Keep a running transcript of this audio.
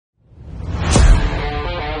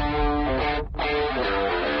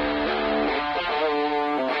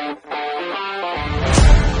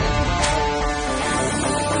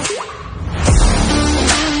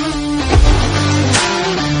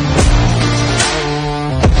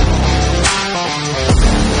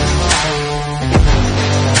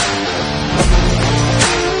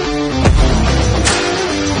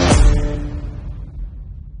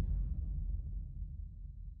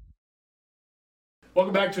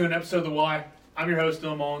back to an episode of The Why. I'm your host,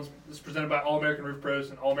 Dylan Mullins. This is presented by All American Roof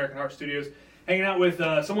Pros and All American Heart Studios. Hanging out with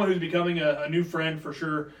someone who's becoming a new friend for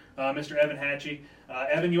sure, Mr. Evan Hachey.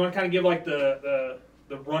 Evan, you want to kind of give like the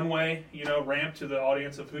runway, ramp to the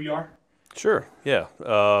audience of who you are? Sure, yeah.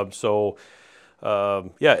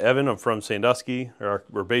 Evan, I'm from Sandusky.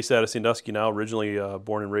 We're based out of Sandusky now, originally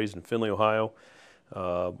born and raised in Findlay, Ohio.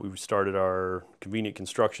 We started our convenient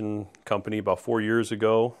construction company about 4 years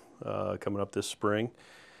ago, coming up this spring.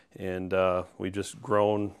 And we've just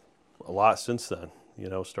grown a lot since then.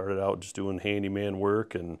 Started out just doing handyman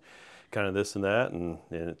work and kind of this and that, and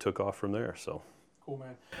it took off from there. So cool,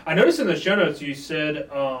 man. I noticed in the show notes you said,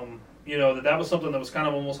 that was something that was kind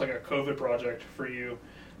of almost like a COVID project for you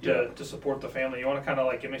to support the family. You want to kind of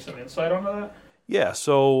like give me some insight onto that? Yeah.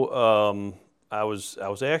 So I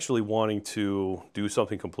was actually wanting to do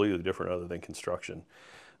something completely different other than construction.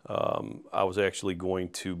 I was actually going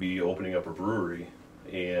to be opening up a brewery.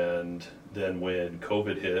 And then when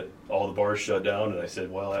COVID hit, all the bars shut down, and I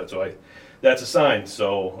said, well, that's a sign.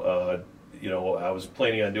 So, I was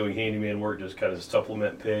planning on doing handyman work just kind of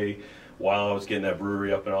supplement pay while I was getting that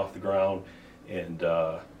brewery up and off the ground. And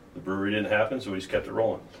the brewery didn't happen, so we just kept it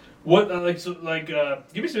rolling. What,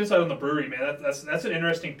 give me some insight on the brewery, man. That's an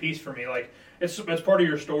interesting piece for me. Like, it's part of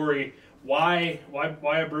your story. Why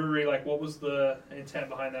a brewery? Like, what was the intent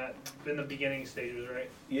behind that in the beginning stages, right?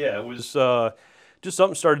 Yeah, it was just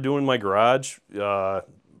something started doing in my garage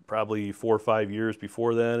probably 4 or 5 years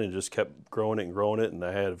before then, and just kept growing it. And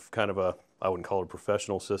I had kind of I wouldn't call it a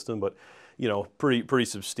professional system, but pretty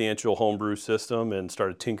substantial homebrew system, and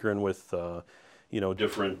started tinkering with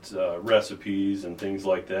different recipes and things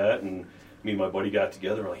like that. And me and my buddy got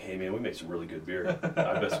together. We're like, hey man, we make some really good beer.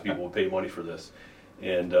 I bet some people will pay money for this.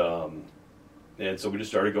 And so we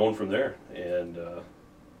just started going from there. And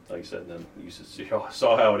like I said, then you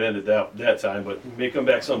saw how it ended that time, but may come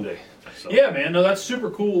back someday. So. Yeah, man. No, that's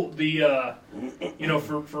super cool. The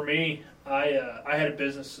for me, I had a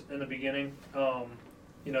business in the beginning.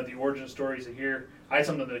 The origin stories are here. I had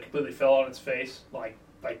something that completely fell on its face, like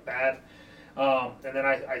bad. And then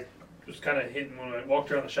I was kind of hitting when I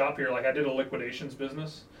walked around the shop here. Like I did a liquidations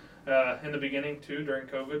business in the beginning too during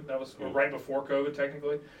COVID. That was right before COVID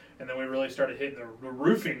technically, and then we really started hitting the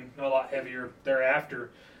roofing a lot heavier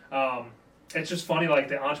thereafter. It's just funny, like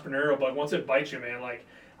the entrepreneurial bug. Once it bites you, man, like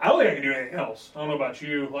I don't think I can do anything else. I don't know about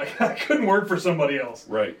you. Like I couldn't work for somebody else.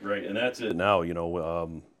 Right, and that's it. Now,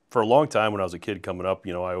 for a long time when I was a kid coming up,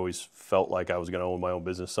 I always felt like I was going to own my own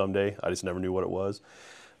business someday. I just never knew what it was.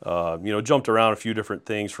 Jumped around a few different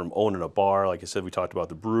things from owning a bar. Like I said, we talked about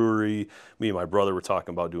the brewery. Me and my brother were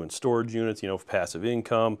talking about doing storage units, for passive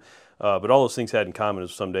income. But all those things had in common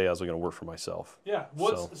is someday I was going to work for myself. Yeah.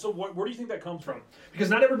 Where do you think that comes from? Because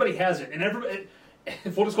not everybody has it.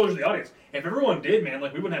 And full disclosure to the audience, if everyone did, man,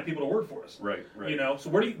 like we wouldn't have people to work for us. Right. So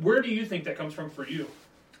where do you think that comes from for you?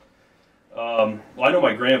 Well, I know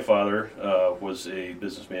my grandfather was a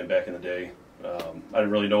businessman back in the day. I didn't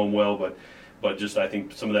really know him well, but just I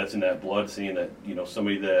think some of that's in that blood, seeing that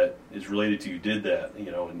somebody that is related to you did that,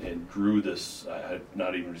 and grew this. I'm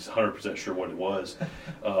not even just 100% sure what it was,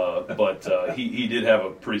 but he did have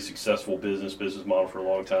a pretty successful business model for a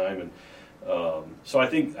long time, and so I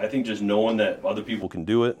think just knowing that other people can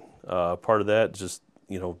do it, part of that, just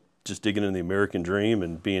digging in the American dream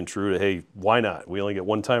and being true to, hey, why not? We only get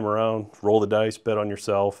one time around. Roll the dice, bet on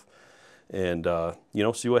yourself, and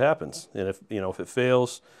see what happens. And if it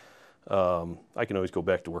fails, I can always go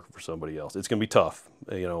back to working for somebody else. It's going to be tough,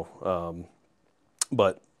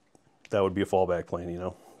 but that would be a fallback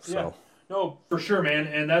plan, So. Yeah. No, for sure, man.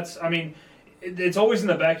 And it's always in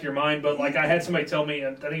the back of your mind, but like I had somebody tell me,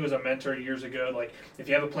 I think it was a mentor years ago, like if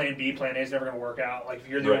you have a plan B, plan A is never going to work out. Like if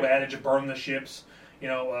you're the old adage of burn the ships,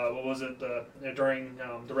 what was it, during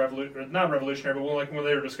the revolution, not revolutionary, but when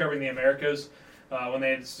they were discovering the Americas, when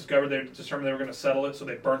they determined they were going to settle it, so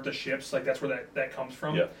they burnt the ships. Like that's where that comes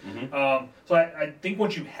from. Yeah. Mm-hmm. So I think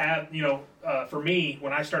once you have, for me,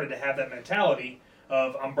 when I started to have that mentality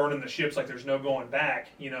of I'm burning the ships, like there's no going back,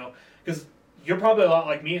 because you're probably a lot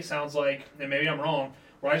like me. It sounds like, and maybe I'm wrong,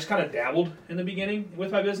 where I just kind of dabbled in the beginning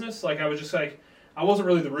with my business. Like I was just like, I wasn't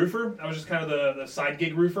really the roofer. I was just kind of the side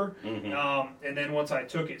gig roofer. Mm-hmm. And then once I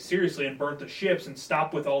took it seriously and burnt the ships and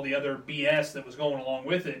stopped with all the other BS that was going along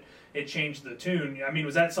with it, it changed the tune. I mean,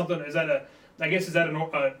 was that something? Is that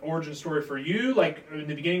an origin story for you? Like in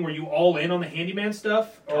the beginning, were you all in on the handyman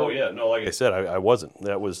stuff? Or? Oh yeah, no. Like I said, I wasn't.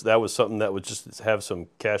 That was something that would just have some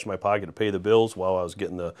cash in my pocket to pay the bills while I was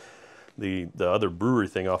getting the other brewery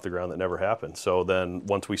thing off the ground that never happened. So then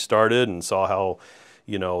once we started and saw how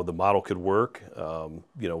the model could work,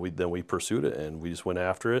 we pursued it and we just went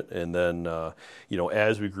after it. And then,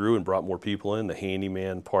 as we grew and brought more people in, the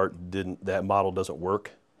handyman part that model doesn't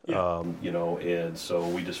work. Yeah. And so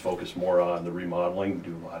we just focus more on the remodeling,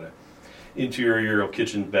 do a lot of interior,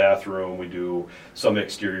 kitchen, bathroom. We do some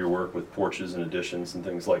exterior work with porches and additions and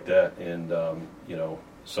things like that. And,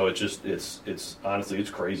 so it's honestly,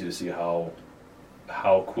 it's crazy to see how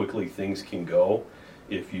quickly things can go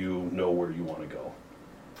if you know where you want to go.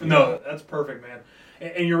 No, that's perfect, man.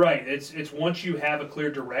 And you're right. It's once you have a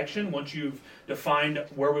clear direction, once you've defined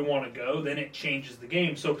where we want to go, then it changes the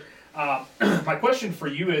game. So, my question for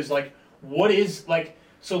you is I'm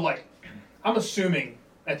assuming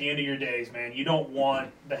at the end of your days, man, you don't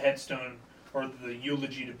want the headstone or the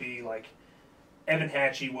eulogy to be like Evan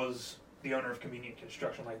Hachey was the owner of Convenient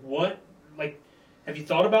Construction. Have you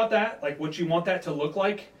thought about that? Like, what you want that to look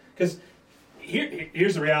like? Because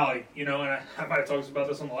here's the reality, and I might have talked about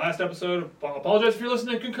this on the last episode. I apologize if you're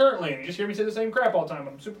listening concurrently and you just hear me say the same crap all the time.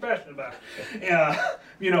 I'm super passionate about it. At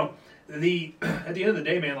the end of the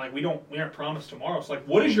day, man, we aren't promised tomorrow. So,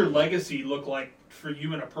 what does your legacy look like for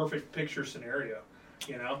you in a perfect picture scenario?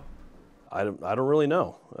 I don't really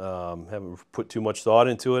know. Haven't put too much thought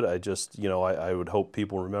into it. I just, I would hope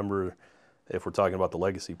people remember, if we're talking about the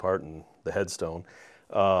legacy part and the headstone,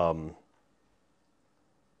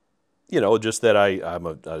 just that I'm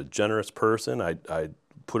a generous person. I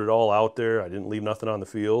put it all out there. I didn't leave nothing on the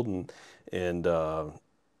field, and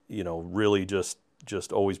really just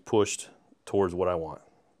always pushed towards what I want.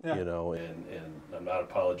 Yeah. And I'm not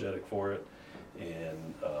apologetic for it,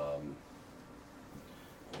 and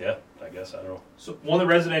I guess I don't know. So one that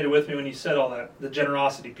resonated with me when you said all that, the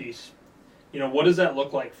generosity piece. What does that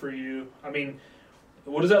look like for you? I mean,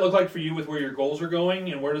 what does that look like for you with where your goals are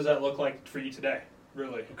going, and where does that look like for you today,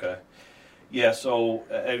 really? Okay. Yeah, so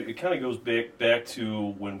it kind of goes back to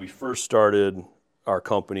when we first started our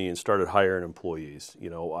company and started hiring employees.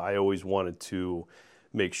 I always wanted to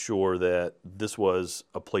make sure that this was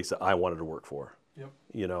a place that I wanted to work for. Yep.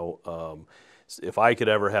 If I could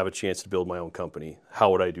ever have a chance to build my own company,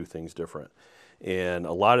 how would I do things different? And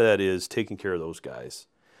a lot of that is taking care of those guys.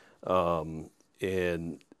 You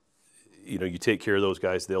take care of those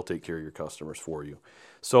guys, they'll take care of your customers for you.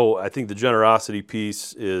 So I think the generosity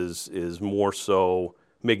piece is more so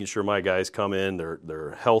making sure my guys come in,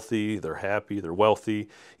 they're healthy, they're happy, they're wealthy.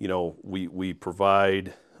 We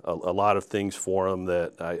provide a lot of things for them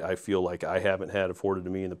that I feel like I haven't had afforded to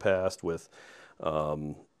me in the past with,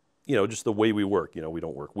 just the way we work. We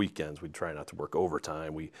don't work weekends. We try not to work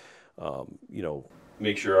overtime. We,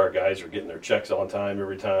 make sure our guys are getting their checks on time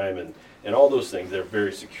every time, and all those things. They're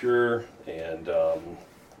very secure. And,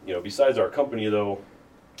 besides our company, though,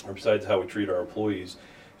 or besides how we treat our employees,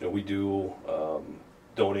 we do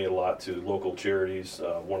donate a lot to local charities.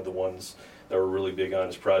 One of the ones that we're really big on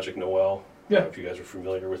is Project Noel. Yeah. If you guys are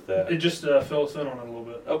familiar with that. It just fill us in on it a little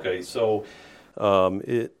bit. Okay, so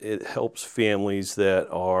it helps families that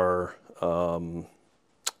are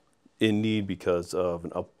in need because of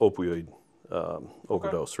an opioid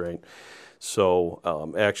overdose, right?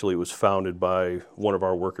 So actually, it was founded by one of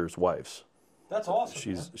our workers' wives. That's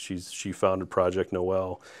awesome. She founded Project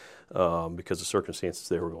Noel because of circumstances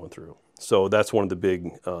they were going through. So that's one of the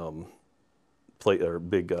big what do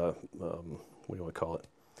you want to call it?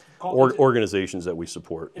 Organizations that we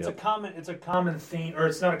support. It's a common theme, or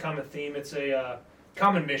it's not a common theme. It's a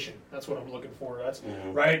common mission. That's what I'm looking for. That's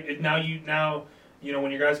right. Now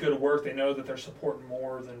when your guys go to work, they know that they're supporting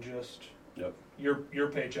more than just your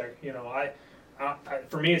paycheck.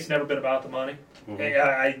 For me, it's never been about the money.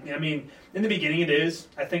 I mean, in the beginning, it is.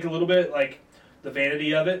 I think a little bit like the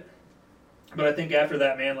vanity of it, but I think after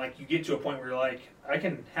that, man, you get to a point where you're like, I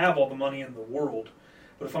can have all the money in the world,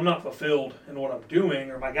 but if I'm not fulfilled in what I'm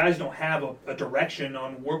doing, or my guys don't have a direction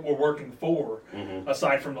on what we're working for,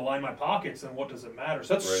 aside from to line my pockets, then what does it matter?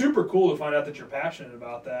 So that's super cool to find out that you're passionate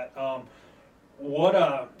about that. How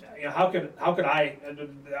could I?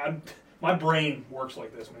 My brain works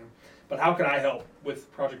like this, man. But how can I help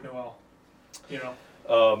with Project Noel?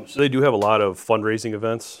 So they do have a lot of fundraising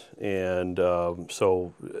events, and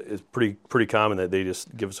so it's pretty common that they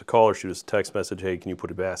just give us a call or shoot us a text message. Hey, can you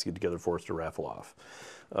put a basket together for us to raffle off?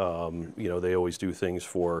 They always do things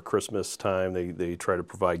for Christmas time. They try to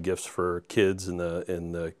provide gifts for kids in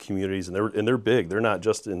the communities, and they're big. They're not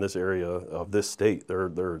just in this area of this state. I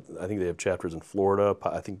think they have chapters in Florida.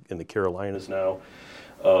 I think in the Carolinas now,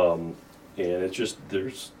 and it's just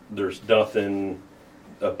there's nothing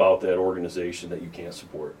about that organization that you can't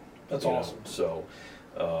support. That's awesome. So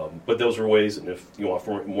But those are ways, and if you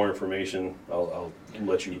want more information, I'll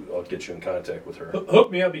get you in contact with her.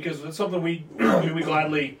 Hook me up, because it's something we we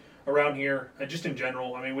gladly around here, and just in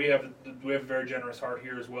general. I mean, we have a very generous heart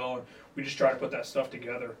here as well, and we just try to put that stuff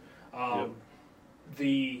together.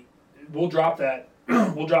 We'll drop that.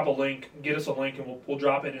 We'll drop a link. Get us a link, and we'll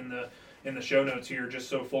drop it in the show notes here, just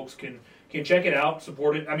so folks can check it out,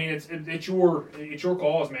 support it. I mean, it's your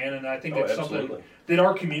cause, man, and I think it's something that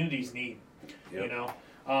our communities need. Yep. You know,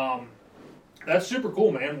 that's super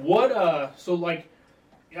cool, man. What so like,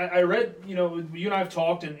 I read, you know, you and I have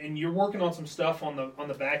talked, and you're working on some stuff on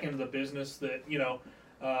the back end of the business that, you know,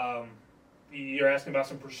 you're asking about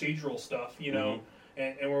some procedural stuff, you know,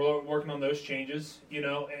 and we're working on those changes, you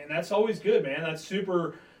know, and that's always good, man. That's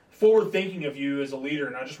super forward thinking of you as a leader,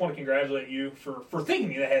 and I just want to congratulate you for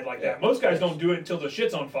thinking ahead like that. Most guys don't do it until the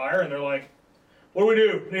shit's on fire, and they're like, what do we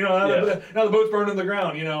do? You know, now the boat's burning to the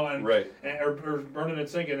ground, you know, or burning and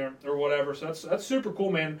sinking or whatever. So that's super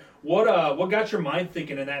cool, man. What got your mind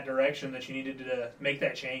thinking in that direction that you needed to make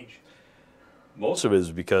that change? Most of it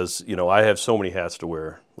is because, you know, I have so many hats to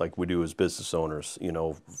wear, like we do as business owners, you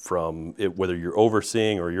know, from it, whether you're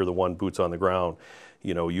overseeing or you're the one boots on the ground.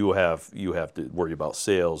 You know, you have to worry about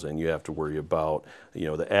sales, and you have to worry about, you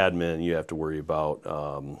know, the admin, you have to worry about,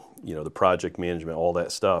 you know, the project management, all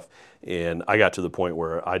that stuff. And I got to the point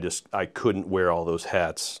where I couldn't wear all those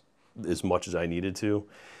hats as much as I needed to,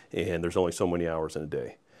 and there's only so many hours in a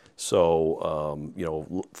day. So, you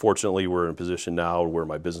know, fortunately we're in a position now where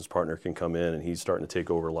my business partner can come in, and he's starting to take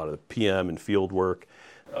over a lot of the PM and field work,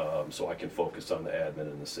 so I can focus on the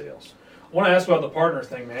admin and the sales. I want to ask about the partner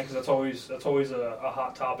thing, man, because that's always a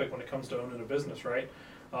hot topic when it comes to owning a business, right?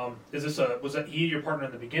 Was that he your partner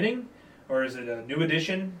in the beginning, or is it a new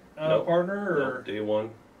addition partner? Or no, day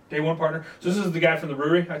one. Day one partner. So this is the guy from the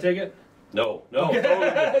brewery, I take it? No,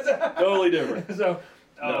 totally different. So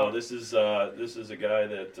no, this is a guy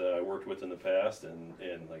that I worked with in the past, and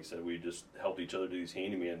like I said, we just helped each other do these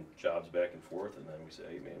handyman jobs back and forth, and then we say,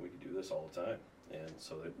 hey man, we can do this all the time, and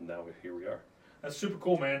so now here we are. That's super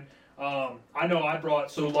cool, man. I know I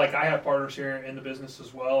have partners here in the business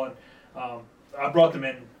as well, and I brought them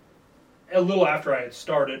in a little after I had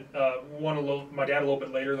started. My dad a little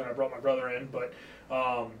bit later, then I brought my brother in. But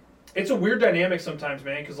it's a weird dynamic sometimes,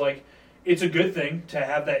 man, because like it's a good thing to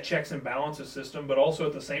have that checks and balances system, but also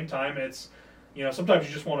at the same time, it's, you know, sometimes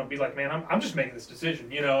you just want to be like, man, I'm just making this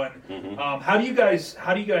decision, you know. And how do you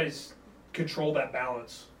guys control that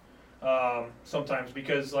balance? Sometimes,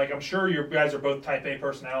 because like I'm sure you guys are both type A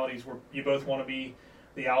personalities where you both want to be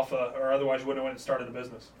the alpha, or otherwise you wouldn't have started the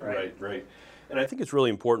business, right? Right. And I think it's really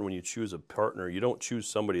important when you choose a partner, you don't choose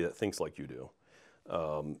somebody that thinks like you do,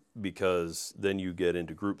 because then you get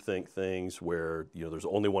into groupthink things where, you know, there's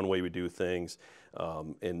only one way we do things,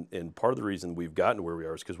 and part of the reason we've gotten to where we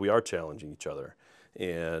are is because we are challenging each other,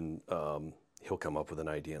 and he'll come up with an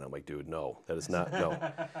idea, and I'm like, dude, no, that is not, no.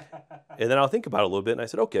 And then I'll think about it a little bit, and I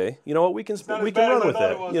said, okay, you know what, we can run with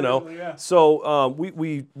it, you know. Yeah. So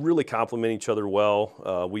we really complement each other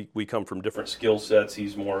well. We come from different skill sets.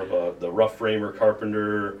 He's more of the rough framer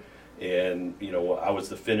carpenter, and, you know, I was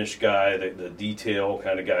the finish guy, the detail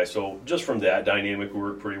kind of guy. So just from that dynamic, we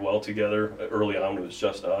worked pretty well together. Early on, it was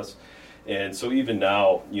just us. And so even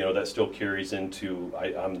now, you know, that still carries into,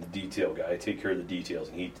 I'm the detail guy. I take care of the details,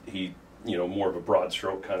 and he you know, more of a broad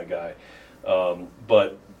stroke kind of guy.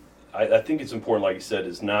 But I think it's important, like you said,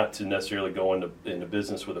 is not to necessarily go into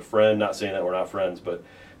business with a friend. Not saying that we're not friends, but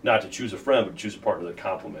not to choose a friend, but choose a partner that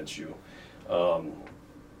complements you.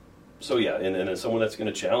 So yeah, and then someone that's going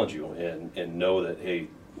to challenge you and know that, hey,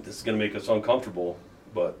 this is going to make us uncomfortable,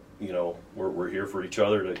 but, you know, we're here for each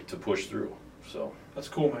other to push through. So that's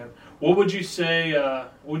cool, man. What would you say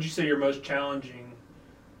your most challenging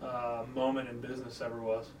moment in business ever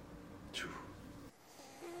was?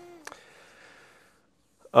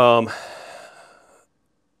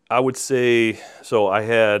 I would say, so I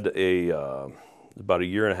had about a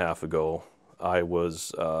year and a half ago, I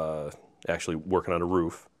was actually working on a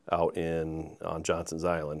roof out on Johnson's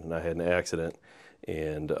Island, and I had an accident,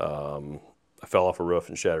 and I fell off a roof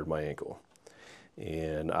and shattered my ankle.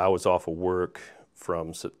 And I was off of work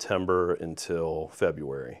from September until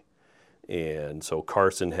February. And so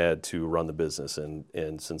Carson had to run the business,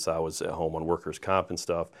 and since I was at home on workers' comp and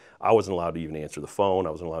stuff, I wasn't allowed to even answer the phone.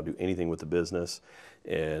 I wasn't allowed to do anything with the business.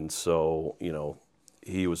 And so, you know,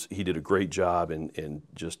 he did a great job in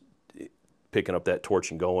just picking up that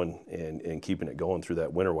torch and going and keeping it going through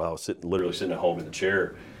that winter while I was literally sitting at home in the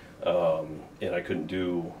chair. And I couldn't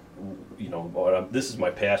do, you know, this is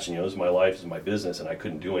my passion, you know, this is my life, this is my business, and I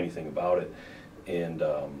couldn't do anything about it. And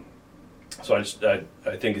So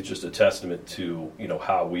I think it's just a testament to, you know,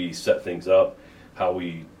 how we set things up, how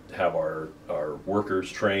we have our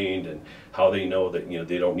workers trained, and how they know that, you know,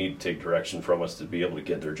 they don't need to take direction from us to be able to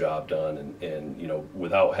get their job done. And you know,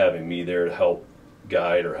 without having me there to help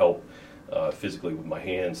guide or help physically with my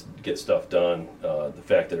hands get stuff done, the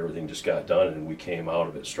fact that everything just got done and we came out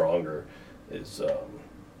of it stronger is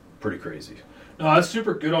pretty crazy. No, that's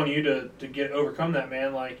super good on you to overcome that,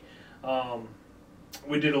 man. Like,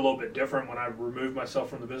 we did a little bit different when I removed myself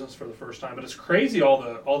from the business for the first time. But it's crazy all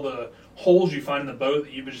the holes you find in the boat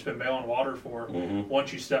that you've just been bailing water for.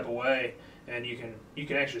 Once you step away, and you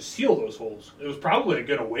can actually seal those holes. It was probably a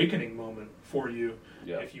good awakening moment for you,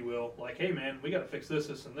 if you will. Like, hey man, we got to fix this,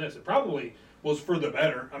 and this. It probably was for the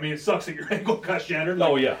better. I mean, it sucks that your ankle got shattered. Like,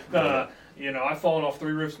 oh yeah. You know, I've fallen off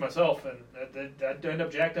 3 roofs myself, and that end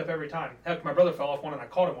up jacked up every time. Heck, my brother fell off one, and I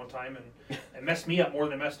caught him one time, and it messed me up more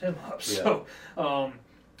than it messed him up. So,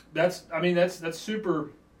 that's super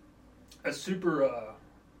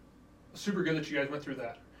good that you guys went through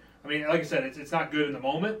that. I mean, like I said, it's not good in the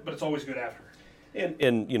moment, but it's always good after.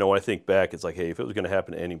 And you know, when I think back, it's like, hey, if it was going to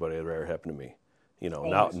happen to anybody, it'd rather happen to me. You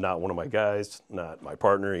know, not one of my guys, not my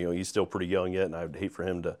partner. You know, he's still pretty young yet, and I'd hate for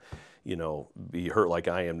him to, you know, be hurt like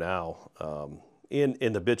I am now. And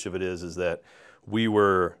the bitch of it is that we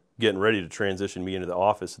were getting ready to transition me into the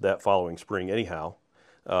office that following spring anyhow,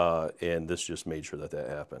 and this just made sure that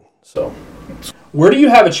happened. So, where do you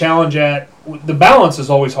have a challenge at? The balance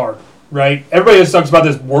is always hard, right? Everybody just talks about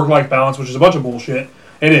this work-life balance, which is a bunch of bullshit.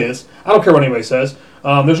 It is. I don't care what anybody says.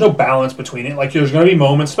 There's no balance between it. Like, there's going to be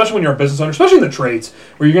moments, especially when you're a business owner, especially in the trades,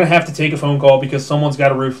 where you're going to have to take a phone call because someone's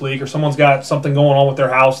got a roof leak or someone's got something going on with their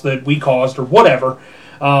house that we caused or whatever.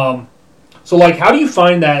 So, like, how do you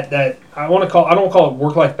find that I don't want to call it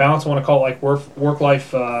work-life balance. I want to call it like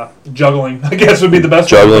work-life juggling, I guess would be the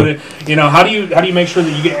best way to put it. You know, how do you make sure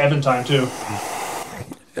that you get Evan time too?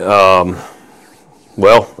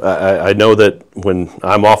 Well, I know that when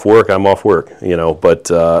I'm off work, you know, but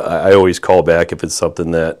I always call back if it's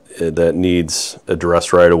something that needs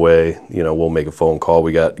addressed right away. You know, we'll make a phone call.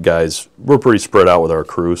 We got guys, we're pretty spread out with our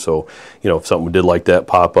crew, so, you know, if something did like that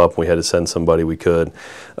pop up and we had to send somebody, we could.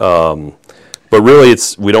 But really,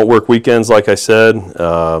 we don't work weekends, like I said,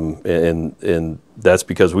 and that's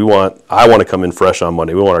because I want to come in fresh on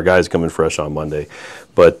Monday. We want our guys to come in fresh on Monday.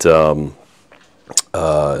 But has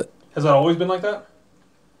that always been like that?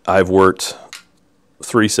 I've worked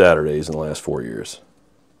 3 Saturdays in the last 4 years.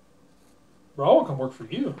 Bro, I want to come work for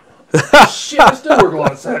you. Shit, I still work a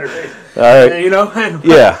lot of Saturdays. All right. You know?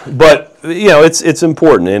 Yeah, but, you know, it's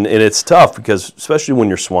important, and it's tough because especially when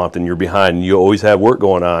you're swamped and you're behind and you always have work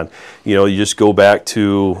going on, you know, you just go back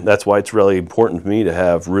to, that's why it's really important for me to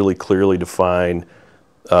have really clearly defined,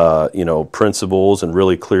 you know, principles and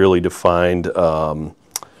really clearly defined, I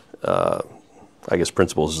guess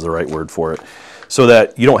principles is the right word for it. So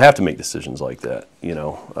that you don't have to make decisions like that, you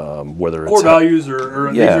know, whether it's core values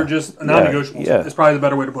or these are just non-negotiables. Yeah. It's probably the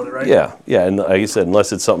better way to put it, right? Yeah, and like I said,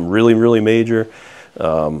 unless it's something really, really major,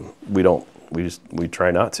 we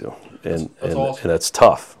try not to, and awesome. And that's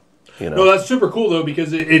tough, you know. No, that's super cool though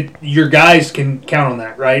because your guys can count on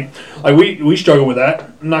that, right? Like we struggle with that.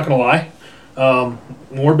 I'm not gonna lie.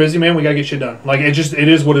 When we're busy, man, we gotta get shit done. Like it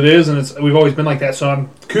is what it is, and we've always been like that. So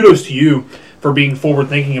kudos to you for being forward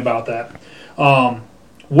thinking about that.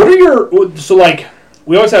 What are so like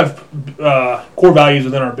we always have core values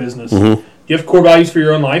within our business. Mm-hmm. Do you have core values for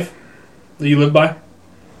your own life that you live by?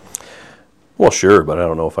 Well, sure, but I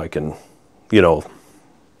don't know if I can, you know,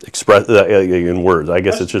 express that in words. I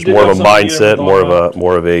guess it's just more of a mindset, more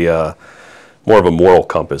of a moral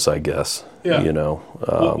compass, I guess. Yeah. You know.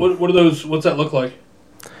 What are those? What's that look like?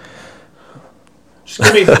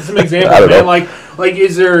 Just give me some examples, I don't man. know. Like,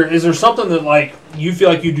 is there something that like you feel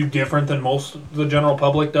like you do different than most of the general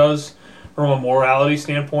public does from a morality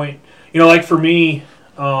standpoint? You know, like for me,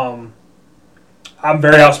 I'm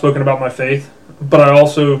very outspoken about my faith, but I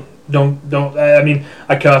also don't. I mean,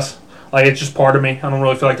 I cuss. Like it's just part of me. I don't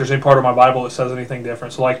really feel like there's any part of my Bible that says anything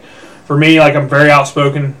different. So like for me, like I'm very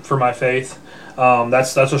outspoken for my faith.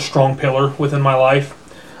 That's a strong pillar within my life.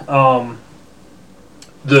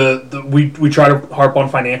 We try to harp on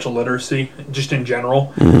financial literacy just in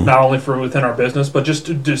general, not only for within our business, but just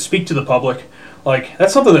to speak to the public. Like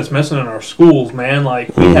that's something that's missing in our schools, man.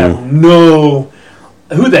 Like we have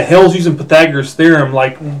who the hell's using Pythagoras theorem?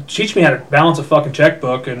 Like teach me how to balance a fucking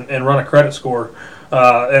checkbook and run a credit score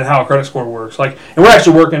and how a credit score works. Like, and we're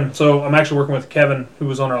actually working. So I'm actually working with Kevin, who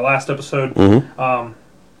was on our last episode.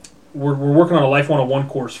 We're working on a Life 101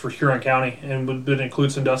 course for Huron County, and would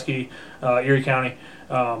include Sandusky, Erie County,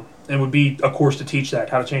 and and would be a course to teach that,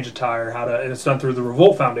 how to change a tire, and it's done through the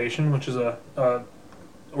Revolt Foundation, which is a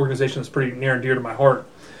organization that's pretty near and dear to my heart.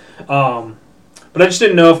 But I just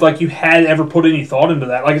didn't know if like you had ever put any thought into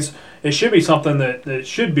that. Like it should be something that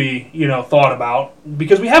should be thought about,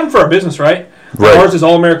 because we have them for our business, right? Ours is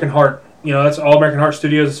All American Heart. That's All American Heart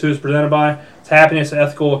Studios. It's who it's presented by. It's happiness,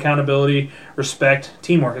 ethical, accountability, respect,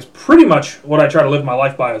 teamwork. It's pretty much what I try to live my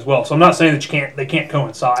life by as well. So I'm not saying that they can't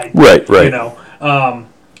coincide. Right.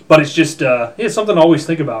 But it's just it's something to always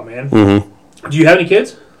think about, man. Mm-hmm. Do you have any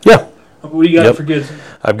kids? Yeah. What do you got for kids?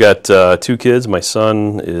 I've got 2 kids. My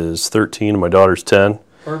son is 13 and my daughter's 10.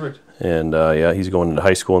 Perfect. And he's going into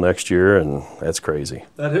high school next year, and that's crazy.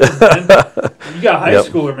 That is, man. You got high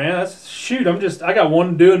schooler, man. I got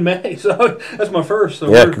one due in May, so that's my first.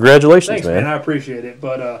 So congratulations, thanks, man. I appreciate it.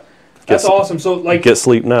 But that's awesome. So get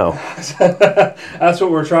sleep now. That's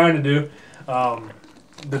what we're trying to do.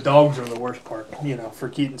 The dogs are the worst part, for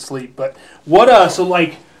keeping sleep. But what? So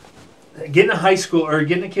like getting a high school or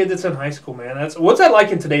getting a kid that's in high school, man. What's that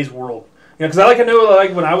like in today's world? Because I know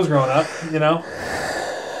like when I was growing up,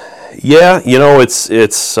 Yeah,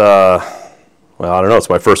 it's well, I don't know. It's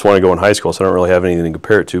my first one to go in high school, so I don't really have anything to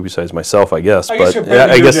compare it to besides myself, I guess. I guess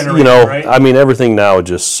right? I mean, everything now is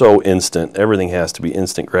just so instant. Everything has to be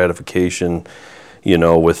instant gratification.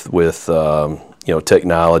 With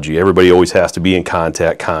technology, everybody always has to be in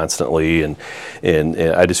contact constantly, and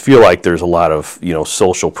I just feel like there's a lot of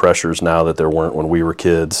social pressures now that there weren't when we were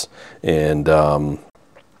kids, and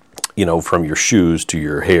from your shoes to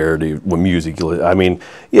your hair to when music. I mean,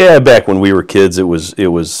 back when we were kids, it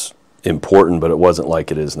was important, but it wasn't like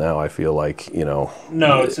it is now. I feel like No,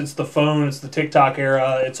 it's the phone, it's the TikTok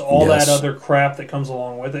era, it's all that other crap that comes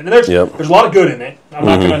along with it. And there's a lot of good in it. I'm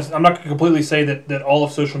not gonna completely say that all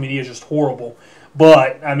of social media is just horrible,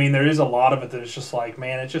 but I mean there is a lot of it that is just like,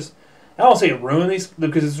 man, it's just. I don't say it ruined these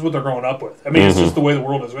because this is what they're growing up with. I mean, it's just the way the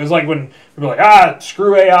world is. It's like when people are like,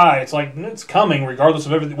 screw AI. It's like, it's coming regardless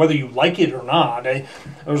of everything, whether you like it or not. There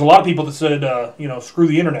was a lot of people that said, screw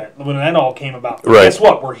the internet when that all came about. Right. Guess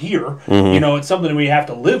what? We're here. It's something we have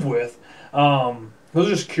to live with. I was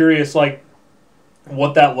just curious, like,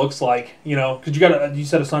 what that looks like, because you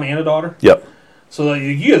said a son and a daughter? Yep. So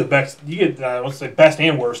you get the best. You get best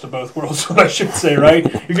and worst of both worlds. What I should say, right?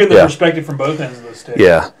 You're getting the perspective from both ends of the stick.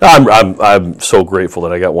 Yeah, I'm so grateful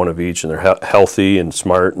that I got one of each, and they're healthy and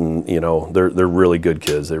smart, and they're really good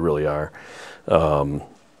kids. They really are.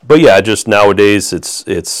 But yeah, just nowadays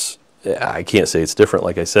it's I can't say it's different,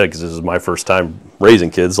 like I said, because this is my first time raising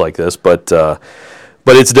kids like this, but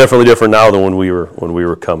it's definitely different now than when we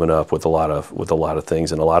were coming up with a lot of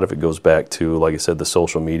things, and a lot of it goes back to, like I said, the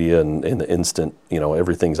social media and the instant.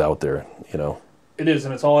 Everything's out there. It is,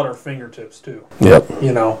 and it's all at our fingertips too. Yep.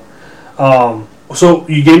 So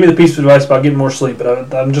you gave me the piece of advice about getting more sleep,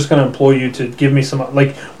 but I'm just going to implore you to give me some,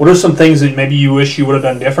 like, what are some things that maybe you wish you would have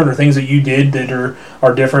done different, or things that you did that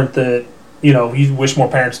are different that you wish more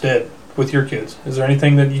parents did with your kids? Is there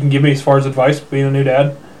anything that you can give me as far as advice being a new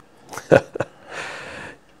dad?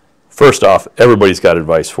 First off, everybody's got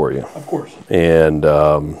advice for you. Of course. And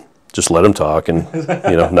just let them talk and,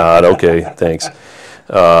 nod, okay, thanks.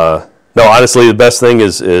 No, honestly, the best thing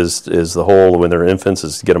is the whole, when they're infants,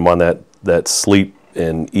 is to get them on that sleep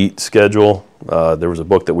and eat schedule. There was a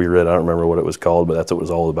book that we read, I don't remember what it was called, but that's what it was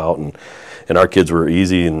all about. And our kids were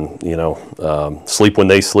easy and, sleep when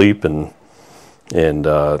they sleep. And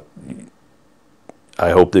I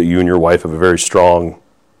hope that you and your wife have a very strong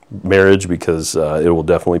marriage, because it will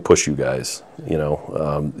definitely push you guys,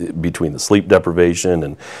 between the sleep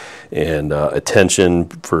deprivation and attention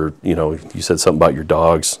for, you said something about your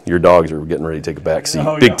dogs. Your dogs are getting ready to take a back seat,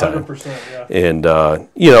 big time. 100%, yeah.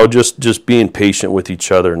 And, just being patient with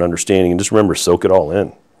each other and understanding, and just remember, soak it all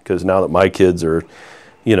in. Because now that my kids are,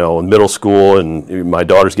 in middle school, and my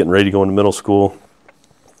daughter's getting ready to go into middle school,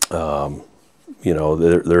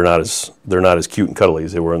 they're not as cute and cuddly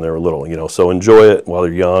as they were when they were little. So enjoy it while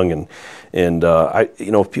they're young, and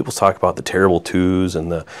people talk about the terrible twos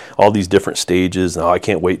and all these different stages, and I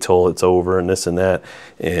can't wait till it's over and this and that.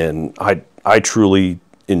 And I truly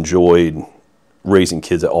enjoyed raising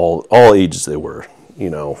kids at all ages they were,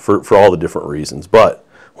 for all the different reasons. But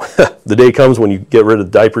the day comes when you get rid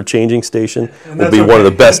of the diaper changing station, will be one of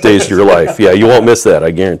the best days of your life. Yeah, you won't miss that, I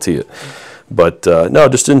guarantee it. But no,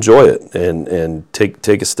 just enjoy it and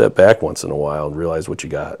take a step back once in a while and realize what you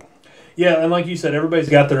got. Yeah, and like you said, everybody's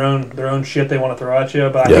got their own shit they want to throw at you.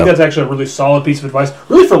 But I think that's actually a really solid piece of advice,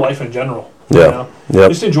 really for life in general. Yeah.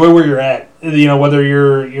 Just enjoy where you're at. Whether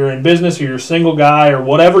you're in business or you're a single guy or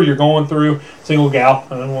whatever you're going through, single gal.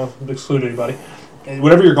 I don't want to exclude anybody.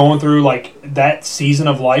 whatever you're going through, like that season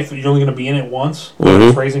of life, you're only going to be in it once, whether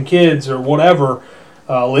it's raising kids or whatever,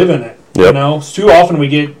 live in it. Yep. You know, so too often we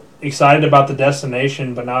get excited about the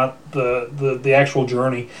destination, but not the actual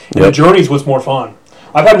journey. And the journey is what's more fun.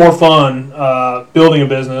 I've had more fun building a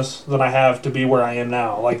business than I have to be where I am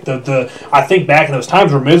now. Like I think back and those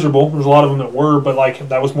times were miserable. There's a lot of them that were, but like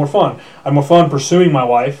that was more fun. I had more fun pursuing my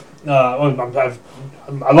wife. I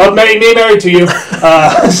love being married to you.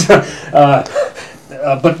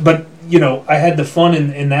 But you know, I had the fun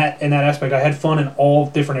in that aspect. I had fun in all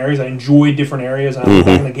different areas. I enjoyed different areas, and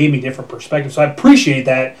it gave me different perspectives. So I appreciate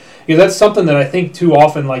that, because that's something that I think too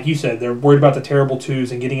often, like you said, they're worried about the terrible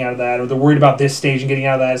twos and getting out of that, or they're worried about this stage and getting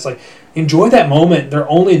out of that. It's like, enjoy that moment. They're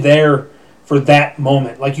only there for that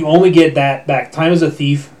moment. Like, you only get that back. Time is a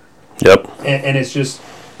thief. Yep. And it's just,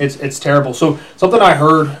 it's terrible. So something I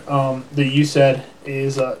heard that you said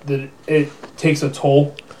is that it takes a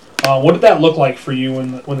toll. What did that look like for you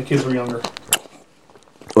when the kids were younger?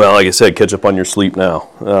 Well, like I said, catch up on your sleep now.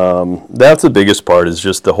 That's the biggest part, is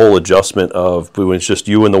just the whole adjustment of when it's just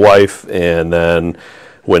you and the wife, and then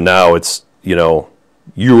when now it's, you know,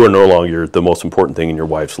 you are no longer the most important thing in your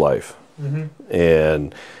wife's life.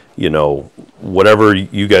 And, you know, whatever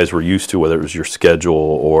you guys were used to, whether it was your schedule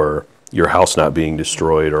or your house not being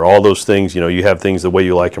destroyed or all those things, you know, you have things the way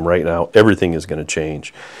you like them right now, everything is going to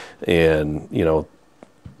change. And, you know,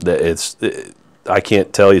 I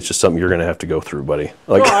can't tell you. It's just something you're going to have to go through, buddy.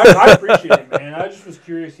 Like, no, I appreciate it, man. I just was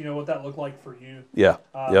curious, you know, what that looked like for you. Yeah.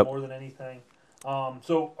 More than anything.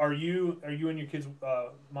 So are you and your kids'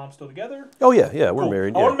 mom still together? Oh yeah, we're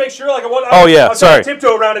married. I want to make sure, like, I was sorry.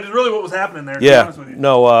 tiptoe around it. Is really what was happening there. Yeah. To be honest with you.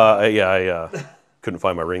 No. I couldn't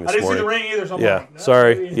find my ring this morning. I didn't see the ring either. So I'm Yeah. like, no,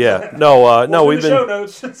 Sorry. maybe. Yeah. No. No. We've been. Show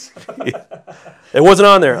notes. It wasn't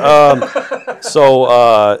on there. No,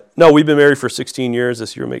 we've been married for 16 years.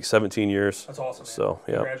 This year makes 17 years. That's awesome, man. So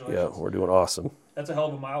yeah, we're doing awesome. That's a hell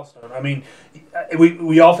of a milestone. I mean,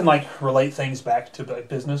 we often like relate things back to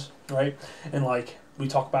business, right? And like we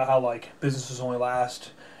talk about how like businesses only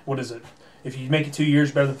last, what is it? If you make it 2 years,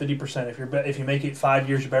 you're better than 50%. If you make it 5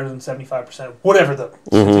 years, you're better than 75%. Whatever the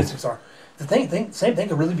statistics are. The same thing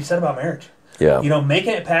could really be said about marriage. Yeah. You know,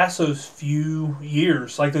 making it past those few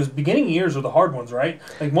years, like those beginning years are the hard ones, right?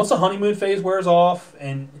 Like once the honeymoon phase wears off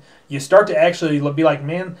and you start to actually be like,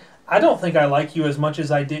 man, I don't think I like you as much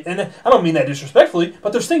as I did. And I don't mean that disrespectfully,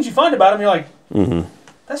 but there's things you find about him, you're like,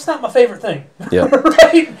 that's not my favorite thing. Yeah.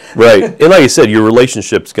 Right? Right. And like you said, your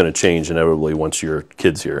relationship's going to change inevitably once your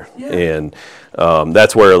kid's here. Yeah. And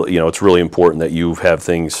that's where, you know, it's really important that you have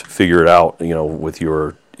things figured out, you know, with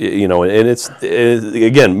your, you know, and it's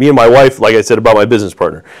again, me and my wife, like I said about my business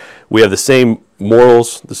partner, we have the same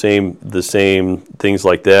morals, the same things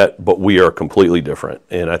like that, but we are completely different,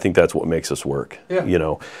 and I think that's what makes us work. Yeah. You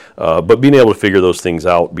know, but being able to figure those things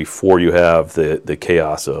out before you have the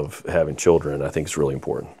chaos of having children, I think is really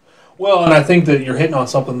important. Well, and I think that you're hitting on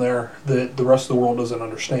something there that the rest of the world doesn't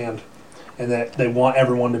understand, and that they want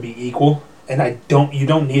everyone to be equal. And you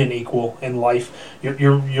don't need an equal in life.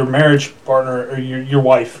 Your marriage partner, or your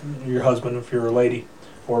wife, your husband, if you're a lady,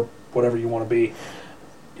 or whatever you want to be,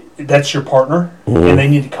 that's your partner, and they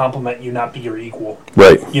need to compliment you, not be your equal.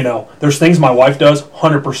 Right. You know, there's things my wife does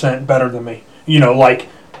 100% better than me. You know, like,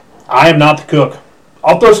 I am not the cook.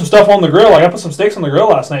 I'll throw some stuff on the grill. Like, I put some steaks on the grill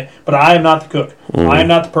last night, but I am not the cook. I am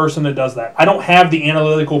not the person that does that. I don't have the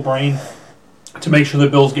analytical brain to make sure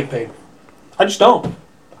that bills get paid. I just don't.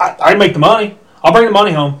 I make the money. I'll bring the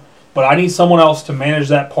money home, but I need someone else to manage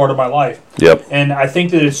that part of my life. Yep. And I think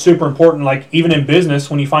that it's super important. Like even in business,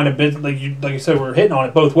 when you find a business, like you said, we're hitting on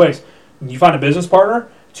it both ways. When you find a business partner,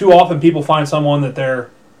 too often people find someone that they're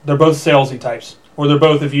both salesy types, or they're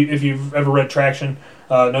both. If you've ever read Traction,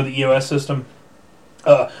 know the EOS system.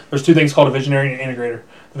 There's two things called a visionary and an integrator.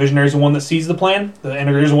 The visionary is the one that sees the plan. The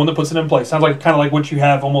integrator is the one that puts it in place. Sounds like kind of like what you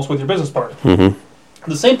have almost with your business partner. Mm-hmm.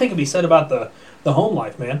 The same thing can be said about the home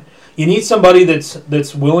life, man. You need somebody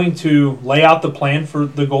that's willing to lay out the plan for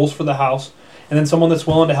the goals for the house, and then someone that's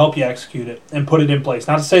willing to help you execute it and put it in place.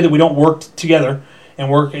 Not to say that we don't work together and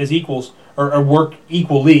work as equals or work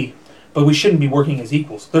equally, but we shouldn't be working as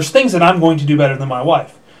equals. There's things that I'm going to do better than my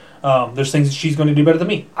wife. There's things that she's going to do better than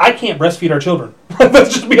me. I can't breastfeed our children.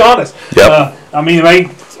 Let's just be honest. Yep. I mean,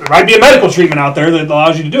 there might be a medical treatment out there that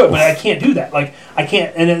allows you to do it, but I can't do that. Like, I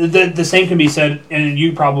can't. And the same can be said, and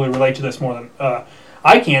you probably relate to this more than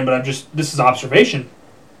I can, but this is observation.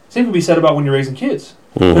 Same can be said about when you're raising kids.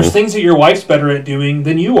 Mm-hmm. There's things that your wife's better at doing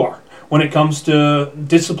than you are when it comes to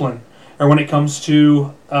discipline or when it comes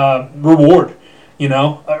to reward. You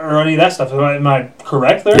know, or any of that stuff. Am I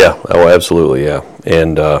correct there? Yeah. Oh, absolutely. Yeah.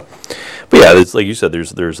 And But yeah, it's like you said,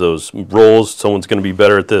 there's those roles. Someone's going to be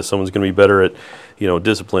better at this. Someone's going to be better at,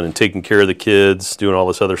 discipline and taking care of the kids, doing all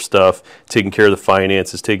this other stuff, taking care of the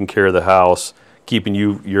finances, taking care of the house, keeping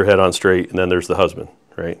your head on straight. And then there's the husband,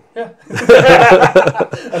 right? Yeah.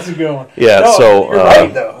 That's a good one. Yeah. No, so you're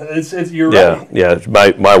right though. You're right. Yeah.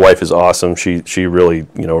 My wife is awesome. She really,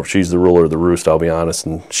 she's the ruler of the roost. I'll be honest,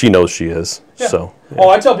 and she knows she is. Yeah. So. Yeah. Oh,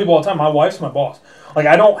 I tell people all the time, my wife's my boss. Like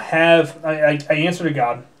I don't have. I answer to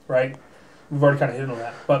God, right? We've already kind of hit on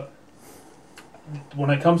that, but when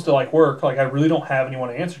it comes to like work, like I really don't have anyone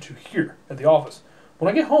to answer to here at the office.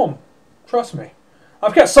 When I get home, trust me,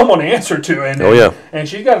 I've got someone to answer to, and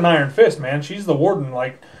she's got an iron fist, man. She's the warden.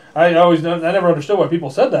 Like I never understood why people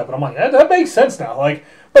said that, but I'm like that makes sense now. Like,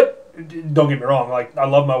 but don't get me wrong, like I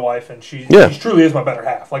love my wife, and she truly is my better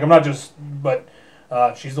half. Like I'm not just, but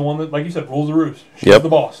she's the one that, like you said, rules the roost. She's the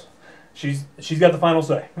boss. She's got the final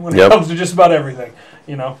say when it comes to just about everything.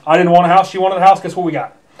 I didn't want a house. She wanted a house. Guess what we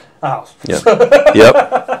got? A house. Yep.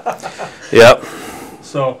 Yep.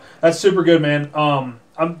 So that's super good, man.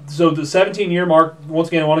 So the 17-year mark. Once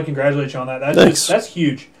again, I want to congratulate you on that. That's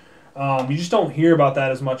huge. You just don't hear about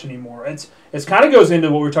that as much anymore. It's kind of goes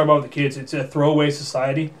into what we were talking about with the kids. It's a throwaway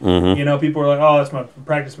society. Mm-hmm. People are like, oh, that's my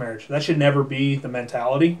practice marriage. That should never be the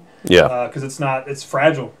mentality. Yeah. Because it's not. It's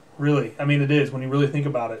fragile. Really. I mean, it is when you really think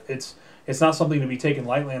about it. It's not something to be taken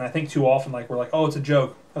lightly. And I think too often, like we're like, oh, it's a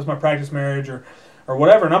joke. That's my practice marriage or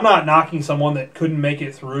whatever. And I'm not knocking someone that couldn't make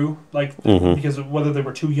it through, like because of whether they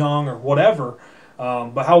were too young or whatever.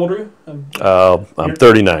 But how old are you? I'm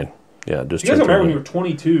 39. Yeah, just. You guys got married when you were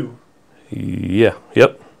 22. Yeah.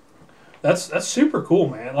 Yep. That's super cool,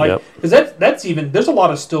 man. Like, because that's even there's a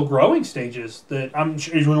lot of still growing stages that is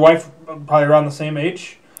your wife probably around the same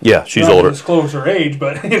age? Yeah, she's not older. Disclose her age,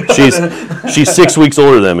 but she's 6 weeks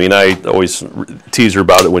older than me, and I always tease her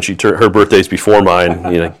about it when her birthday's before mine.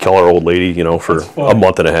 Call her old lady, for a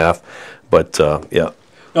month and a half. But yeah.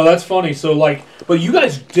 No, that's funny. So but you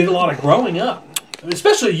guys did a lot of growing up,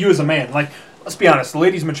 especially you as a man. Like, let's be honest, the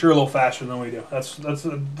ladies mature a little faster than we do. That's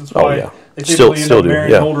why they typically end up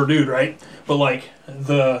marrying an older dude, right? But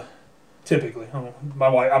typically, my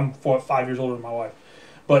wife, I'm 5 years older than my wife,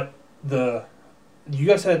 but you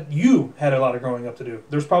guys had a lot of growing up to do.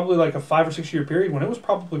 There's probably like a 5 or 6 year period when it was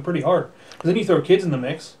probably pretty hard. Because then you throw kids in the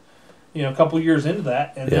mix, a couple of years into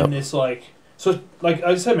that, and then it's like, so like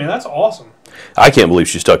I said, man, that's awesome. I can't believe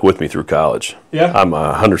she stuck with me through college. Yeah, I'm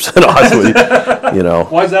 100% honest with you.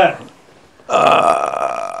 Why is that?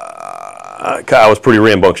 I was pretty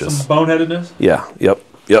rambunctious. Some boneheadedness. Yeah.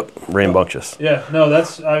 Yep. Rambunctious. Yeah. No,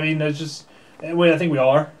 that's. I mean, it's just. I think we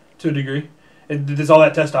all are to a degree. There's all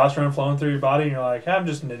that testosterone flowing through your body, and you're like, I'm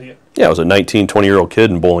just an idiot. Yeah, I was a 19, 20-year-old kid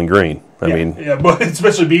in Bowling Green. I mean... Yeah, but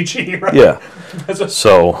especially beachy, right? Yeah.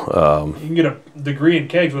 So... you can get a degree in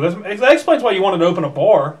kegs. But that explains why you wanted to open a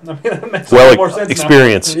bar. I mean, that makes a lot more sense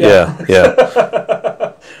experience. Now. Yeah.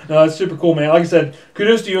 No, that's super cool, man. Like I said,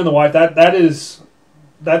 kudos to you and the wife.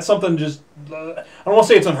 That's something just... I don't want to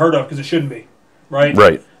say it's unheard of, because it shouldn't be, right?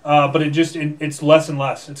 Right. But it's less and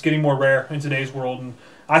less. It's getting more rare in today's world, and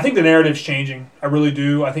I think the narrative's changing. I really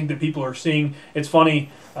do. I think that people are seeing. It's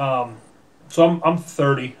funny. So I'm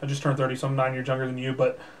 30. I just turned 30, so I'm 9 years younger than you.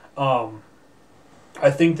 But I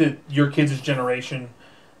think that your kids' generation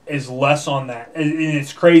is less on that. And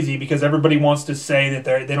it's crazy because everybody wants to say that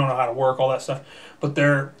they don't know how to work, all that stuff. But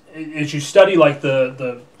as you study like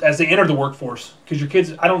as they enter the workforce, because your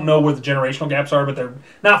kids, I don't know where the generational gaps are, but they're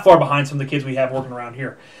not far behind some of the kids we have working around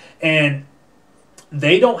here, and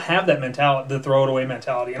they don't have that mentality, the throw it away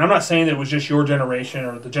mentality. And I'm not saying that it was just your generation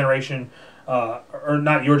or the generation, or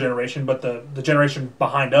not your generation, but the generation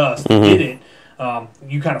behind us that did it.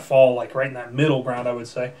 You kind of fall like right in that middle ground, I would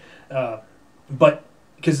say. But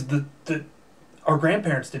because our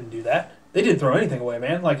grandparents didn't do that. They didn't throw anything away,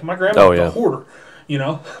 man. Like my grandma was a hoarder,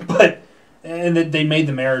 and they made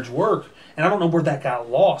the marriage work. And I don't know where that got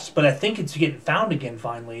lost, but I think it's getting found again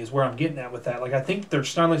finally is where I'm getting at with that. Like I think they're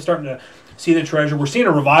finally starting to see the treasure. We're seeing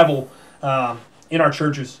a revival in our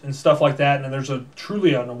churches and stuff like that, and there's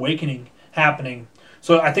truly an awakening happening.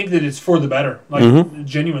 So I think that it's for the better,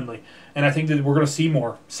 genuinely. And I think that we're going to see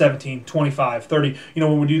more 17, 25, 30.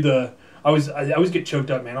 When we do I always get choked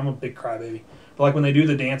up, man. I'm a big crybaby. But like when they do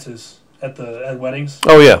the dances at weddings.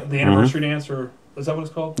 Oh, yeah. The anniversary dance, or is that what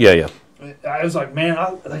it's called? Yeah. I was like, man,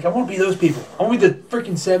 I want to be those people. I want to be the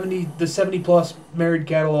freaking 70 plus married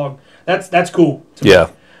catalog. That's cool.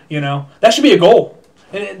 Yeah. Me. That should be a goal.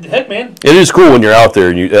 And heck, man, it is cool when you're out there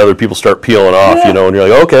and other people start peeling off, and you're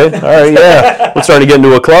like, okay, all right, yeah, we're starting to get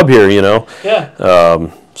into a club here, Yeah.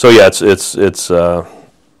 So yeah, it's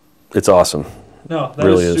awesome. No, that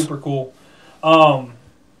really is super cool.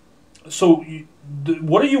 So,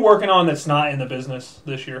 what are you working on that's not in the business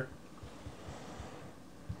this year?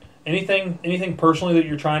 Anything personally that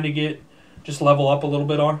you're trying to get just level up a little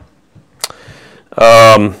bit on?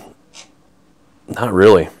 Not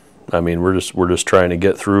really. I mean, we're just trying to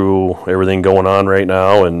get through everything going on right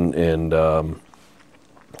now, and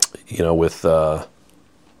with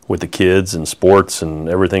the kids and sports and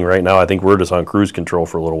everything right now, I think we're just on cruise control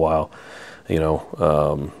for a little while,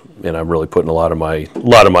 and I'm really putting a lot of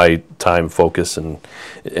my time, focus, and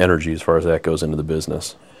energy as far as that goes into the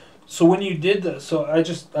business. So when you did this, so I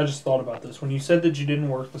just thought about this. When you said that you didn't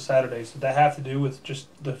work the Saturdays, did that have to do with just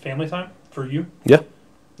the family time for you? Yeah.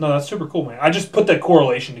 No, that's super cool, man. I just put that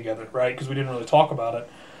correlation together, right? Because we didn't really talk about it.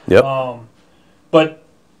 Yep. But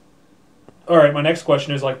all right, my next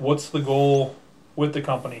question is what's the goal with the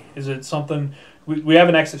company? Is it something we have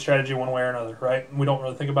an exit strategy one way or another, right? And we don't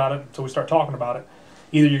really think about it until we start talking about it.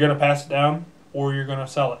 Either you're going to pass it down or you're going to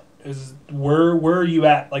sell it. Where are you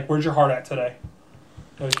at? Where's your heart at today?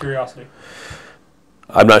 Out of curiosity.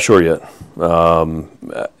 I'm not sure yet.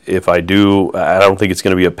 If I do, I don't think it's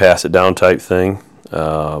going to be a pass it down type thing.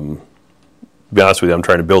 To be honest with you, I'm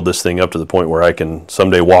trying to build this thing up to the point where I can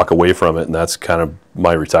someday walk away from it, and that's kind of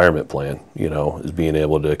my retirement plan, is being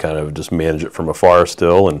able to kind of just manage it from afar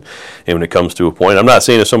still. And when it comes to a point, I'm not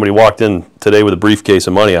saying if somebody walked in today with a briefcase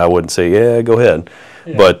of money, I wouldn't say, yeah, go ahead.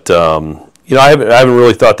 Yeah. But, I haven't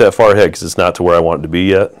really thought that far ahead because it's not to where I want it to be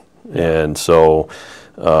yet. And so,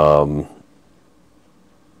 I'll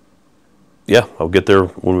get there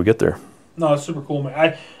when we get there. No, it's super cool,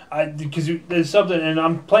 man. Because there's something, and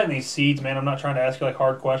I'm planting these seeds, man. I'm not trying to ask you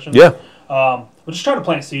hard questions. Yeah. We're just trying to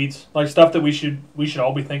plant seeds, stuff that we should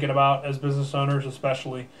all be thinking about as business owners,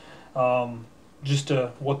 especially, just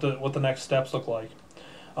to what the next steps look like.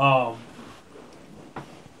 So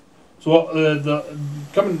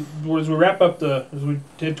coming as we wrap up as we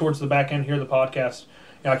head towards the back end here of the podcast,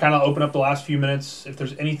 I kind of open up the last few minutes. If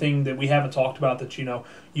there's anything that we haven't talked about that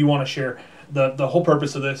you want to share. The whole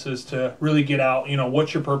purpose of this is to really get out,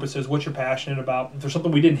 what your purpose is, what you're passionate about. If there's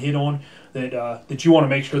something we didn't hit on that you want to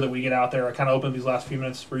make sure that we get out there, I kind of open these last few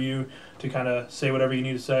minutes for you to kind of say whatever you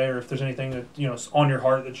need to say, or if there's anything that is on your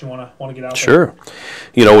heart that you want to get out there. Sure.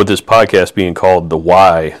 With this podcast being called The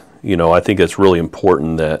Why, I think it's really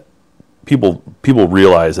important that people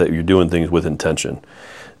realize that you're doing things with intention,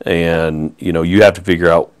 and you have to figure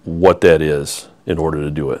out what that is in order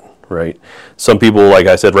to do it. Right. Some people, like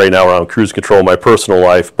I said, right now are on cruise control in my personal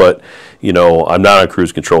life, but I'm not on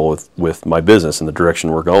cruise control with my business and the direction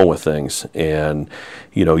we're going with things. And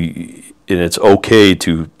and it's okay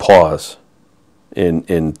to pause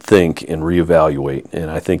and think and reevaluate. And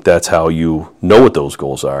I think that's how you know what those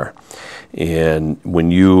goals are. And when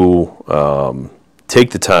you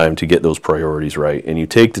take the time to get those priorities right, and you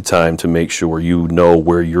take the time to make sure you know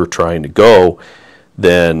where you're trying to go,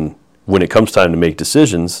 then when it comes time to make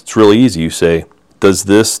decisions, it's really easy. You say, does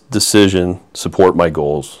this decision support my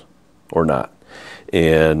goals or not?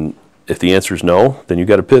 And if the answer is no, then you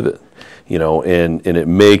got to pivot, and it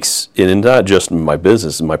makes, and not just in my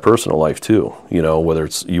business, in my personal life too, whether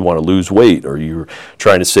it's you want to lose weight, or you're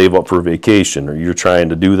trying to save up for a vacation, or you're trying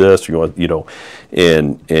to do this, or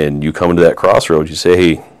and you come into that crossroads, you say,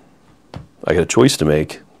 hey, I got a choice to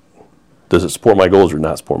make. Does it support my goals or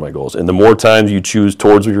not support my goals? And the more times you choose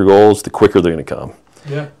towards your goals, the quicker they're going to come.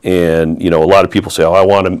 Yeah. And a lot of people say, "Oh, I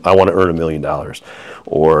want to earn $1 million,"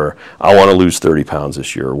 or "I want to lose 30 pounds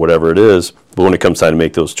this year," or whatever it is. But when it comes time to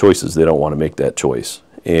make those choices, they don't want to make that choice.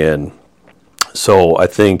 And so I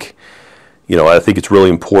think, it's really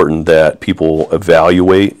important that people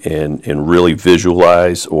evaluate and really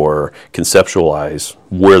visualize or conceptualize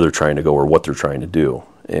where they're trying to go or what they're trying to do.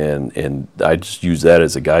 And I just use that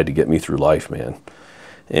as a guide to get me through life, man.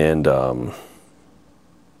 And I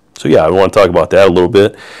want to talk about that a little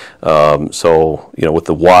bit. With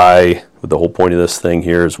the why, with the whole point of this thing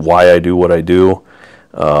here is why I do what I do.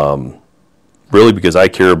 Really because I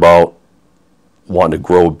care about wanting to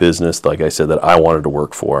grow a business, like I said, that I wanted to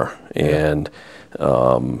work for. And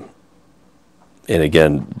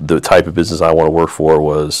again, the type of business I want to work for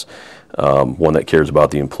was one that cares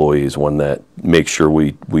about the employees, one that makes sure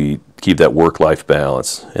we keep that work-life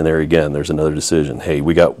balance. And there again, there's another decision. Hey,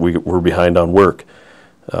 we're behind on work.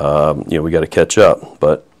 We got to catch up.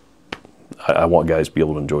 But I want guys to be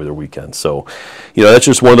able to enjoy their weekends. So, that's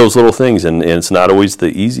just one of those little things. And it's not always the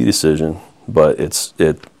easy decision, but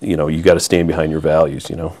you got to stand behind your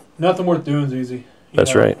values. Nothing worth doing is easy.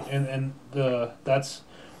 That's right. And that's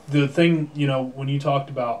the thing. When you talked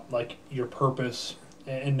about your purpose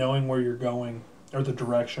and knowing where you're going or the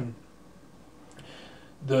direction.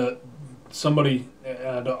 Somebody,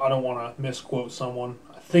 I don't want to misquote someone.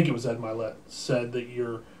 I think it was Ed Milet, said that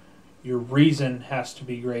your reason has to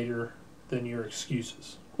be greater than your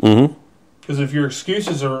excuses. Mm-hmm. Because if your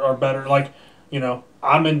excuses are better, like,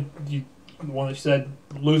 I'm in the one that said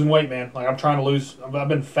losing weight, man. Like, I'm trying to lose. I've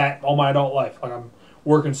been fat all my adult life. Like, I'm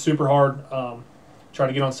working super hard, trying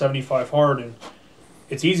to get on 75 hard, and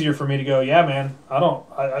it's easier for me to go, yeah, man.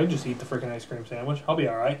 I just eat the freaking ice cream sandwich. I'll be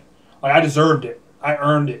all right. Like, I deserved it. I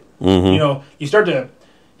earned it. Mm-hmm. You start to.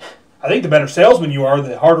 I think the better salesman you are,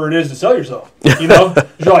 the harder it is to sell yourself. You're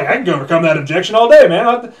like, I can overcome that objection all day,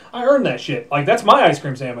 man. I earned that shit. Like, that's my ice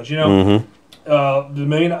cream sandwich. Mm-hmm. The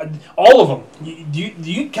million, all of them.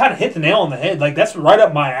 You kind of hit the nail on the head. Like, that's right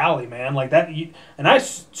up my alley, man. Like that, and I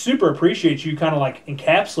super appreciate you kind of like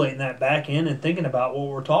encapsulating that back in and thinking about what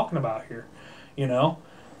we're talking about here. So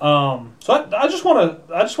I just want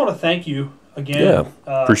to thank you again.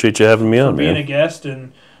 Yeah, appreciate you having me on, being man. a guest,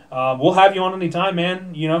 and we'll have you on anytime,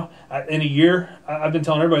 man. In a year, I've been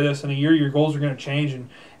telling everybody this. In a year, your goals are going to change, and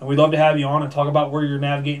we'd love to have you on and talk about where you're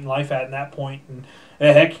navigating life at in that point. And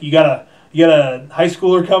heck, you got a high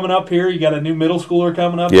schooler coming up here. You got a new middle schooler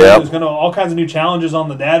coming up. Yeah. There's going to all kinds of new challenges on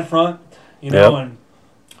the dad front. Yep. And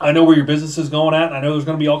I know where your business is going at, and I know there's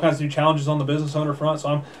going to be all kinds of new challenges on the business owner front.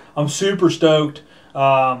 So I'm super stoked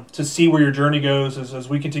to see where your journey goes as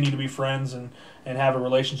we continue to be friends and have a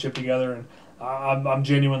relationship together. And I'm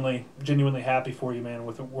genuinely happy for you, man,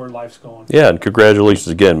 with where life's going. Yeah, and congratulations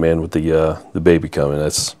again, man, with the baby coming.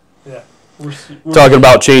 That's we're talking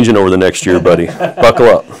about changing over the next year, buddy. Buckle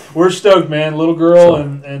up. We're stoked, man. Little girl,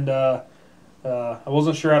 and I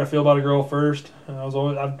wasn't sure how to feel about a girl first. I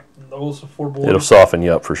was 4 boys. It'll soften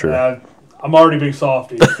you up for sure. I'm already a big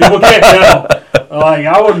softie. People can't tell. Like,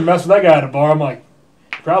 I wouldn't mess with that guy at a bar. I'm like,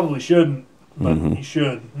 probably shouldn't, but you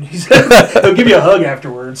should. He said he'll give you a hug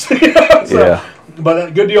afterwards. Yeah.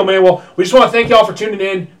 But good deal, man. Well, we just want to thank y'all for tuning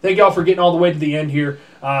in. Thank y'all for getting all the way to the end here.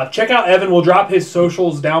 Check out Evan. We'll drop his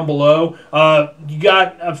socials down below. You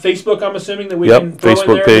got a Facebook, I'm assuming, that we can throw Facebook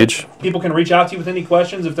in there page. People can reach out to you with any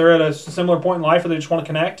questions if they're at a similar point in life or they just want to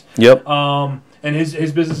connect. Yep. And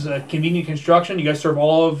his business is Convenient Construction. You guys serve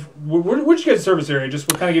all of which you guys service area?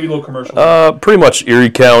 Just we'll kind of give you a little commercial. Pretty much Erie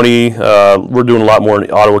County. We're doing a lot more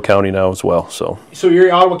in Ottawa County now as well. So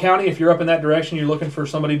Erie, Ottawa County. If you're up in that direction, you're looking for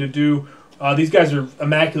somebody to do. These guys are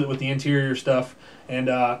immaculate with the interior stuff, and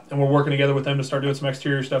we're working together with them to start doing some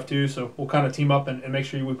exterior stuff too. So we'll kind of team up and make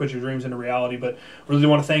sure we put your dreams into reality. But really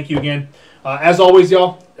want to thank you again. As always,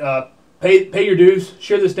 y'all. Pay your dues.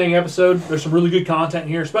 Share this dang episode. There's some really good content in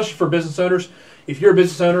here, especially for business owners. If you're a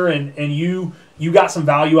business owner and you got some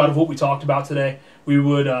value out of what we talked about today, we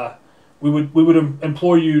would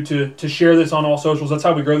implore you to share this on all socials. That's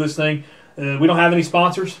how we grow this thing. We don't have any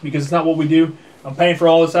sponsors because it's not what we do. I'm paying for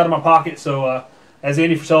all this out of my pocket. So as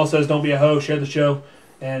Andy Frisella says, don't be a hoe. Share the show,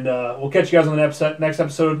 and we'll catch you guys on the next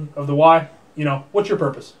episode of The Why. What's your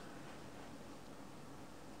purpose?